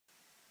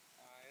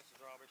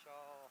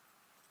barbershop.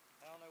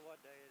 I don't know what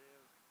day it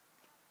is.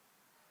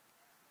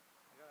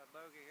 I got a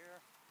bogey here.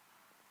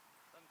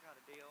 Some kind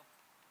of deal.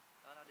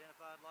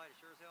 Unidentified light.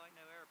 It sure as hell ain't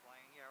no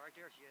airplane. Yeah, right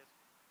there she is.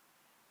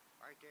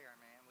 Right there,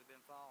 man. We've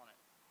been following it.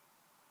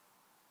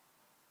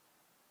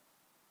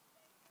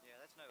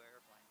 Yeah, that's no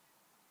airplane.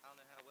 I don't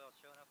know how well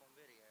it's showing up on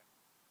video.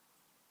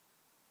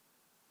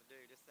 But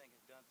dude, this thing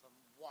has done some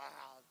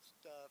wild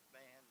stuff,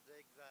 man.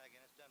 Zigzagging.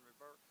 It's done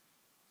reverse.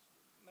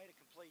 Made a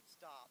complete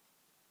stop.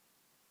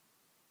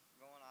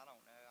 Going, I don't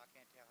know. I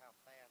can't tell how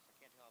fast. I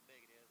can't tell how big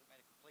it is. It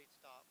made a complete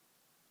stop.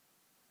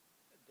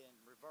 Then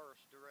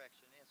reverse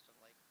direction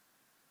instantly.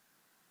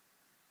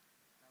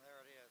 Now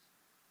there it is.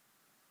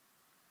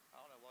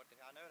 I don't know what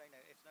I know it ain't no,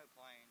 it's no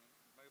plane.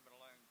 Movement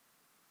alone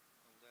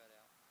rules that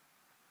out.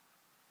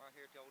 Right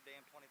here at the old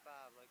damn 25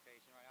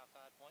 location, right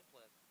outside Point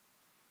Pleasant.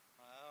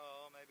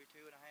 Oh, maybe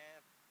 2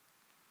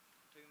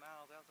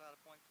 miles outside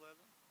of Point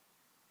Pleasant.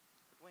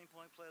 Between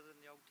Point Pleasant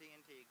and the old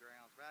TNT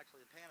grounds. But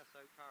actually the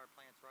Panasonic power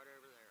plant's right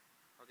over there.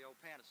 Or the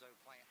old Panasonic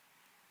plant.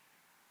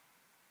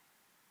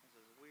 This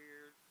is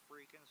weird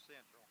freaking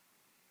central.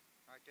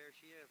 Right there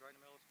she is, right in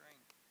the middle of the screen.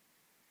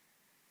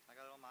 I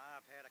got it on my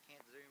iPad, I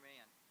can't zoom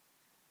in.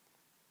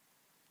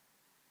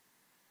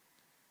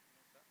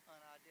 It's an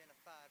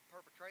unidentified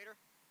perpetrator.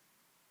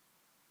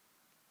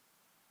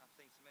 I've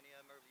seen so many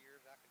of them over the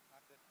years, I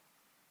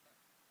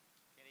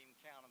can't even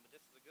count them, but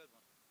this is a good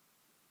one.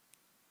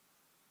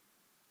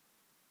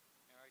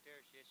 And right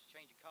there she is, she's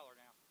changing color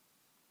now.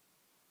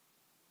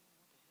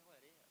 What the hell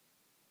that is?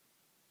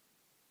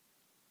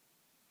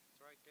 It's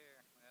right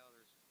there. Well,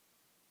 there's a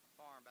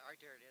farm, but right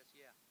there it is,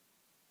 yeah.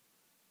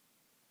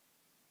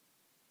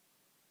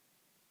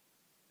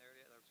 There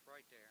it is, it's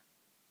right there.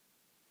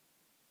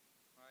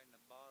 Right in the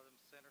bottom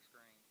center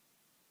screen.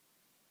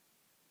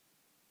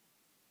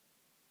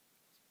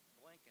 It's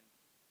blinking.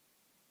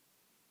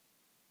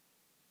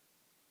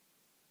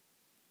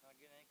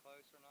 Not getting any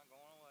closer, not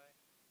going away.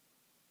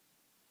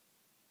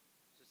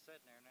 It's just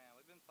sitting there now.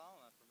 We've been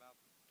following it for about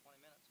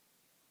 20 minutes.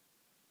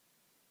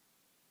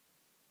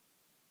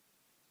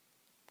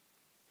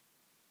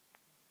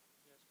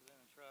 Just was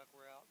in the truck,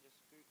 we're out just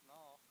scooping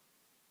off.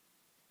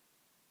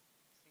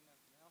 See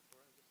nothing else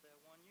for it, just that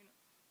one unit.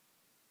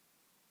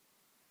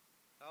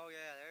 Oh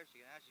yeah, there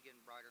she is. Now she's getting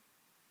brighter.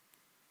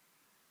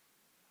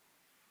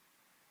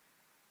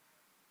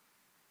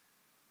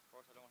 Of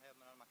course, I don't have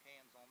none of my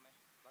cams on me.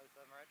 Both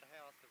of them are at the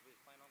house because we was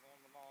planning on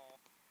going to the mall,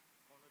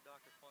 going to the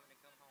doctor's appointment,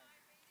 and come home.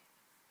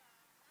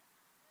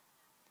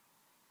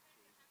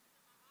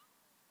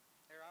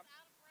 Here,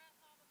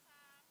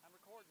 I'm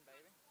recording,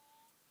 baby.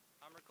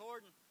 I'm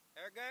recording.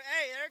 There it goes.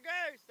 Hey, there it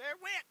goes. There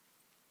it went.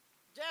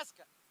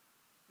 Jessica,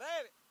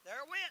 baby,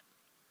 there it went.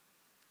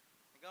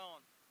 You're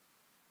gone.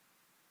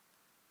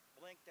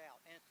 Blinked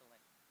out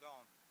instantly.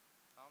 Gone.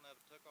 I don't know if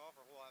it took off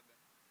or what, but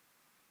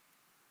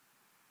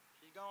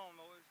she's gone,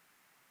 boys.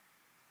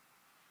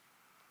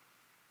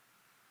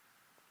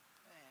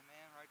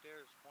 Man, right there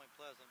is Point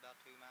Pleasant, about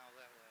 2 miles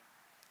that way.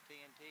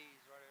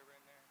 TNT's right over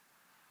in there.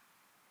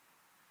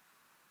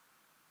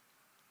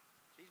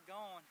 She's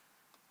gone.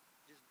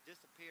 Just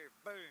disappeared.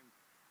 Boom.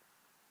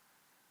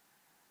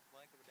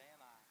 Blink of a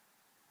damn eye.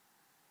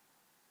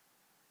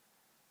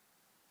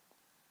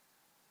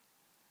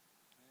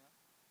 Yeah.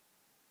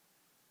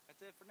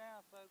 That's it for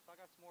now, folks. I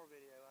got some more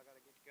video. I got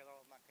to get together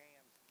all of my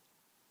cams.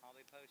 I'll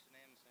be posting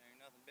them soon.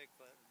 Nothing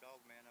Bigfoot or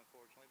Dogman,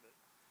 unfortunately, but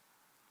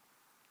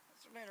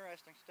that's some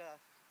interesting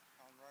stuff.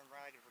 I don't run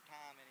ragged for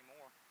time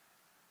anymore.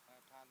 I don't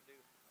have time to do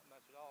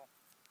much at all.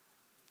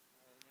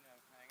 You know,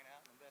 hanging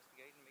out and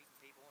investigating, meeting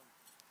people, and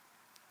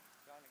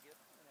trying to get,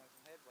 you know,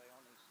 some headway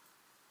on these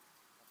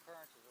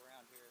occurrences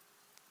around here.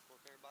 Of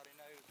course, everybody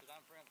knows that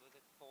I'm friends with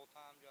it.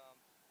 Full-time job.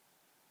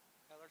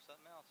 Hell, there's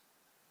something else.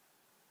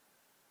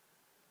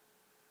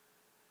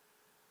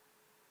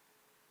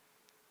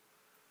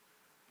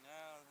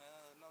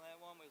 No, that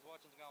one we was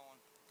watching's gone.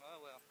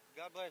 Oh well.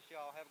 God bless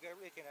y'all. Have a good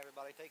weekend,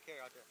 everybody. Take care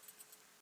out there.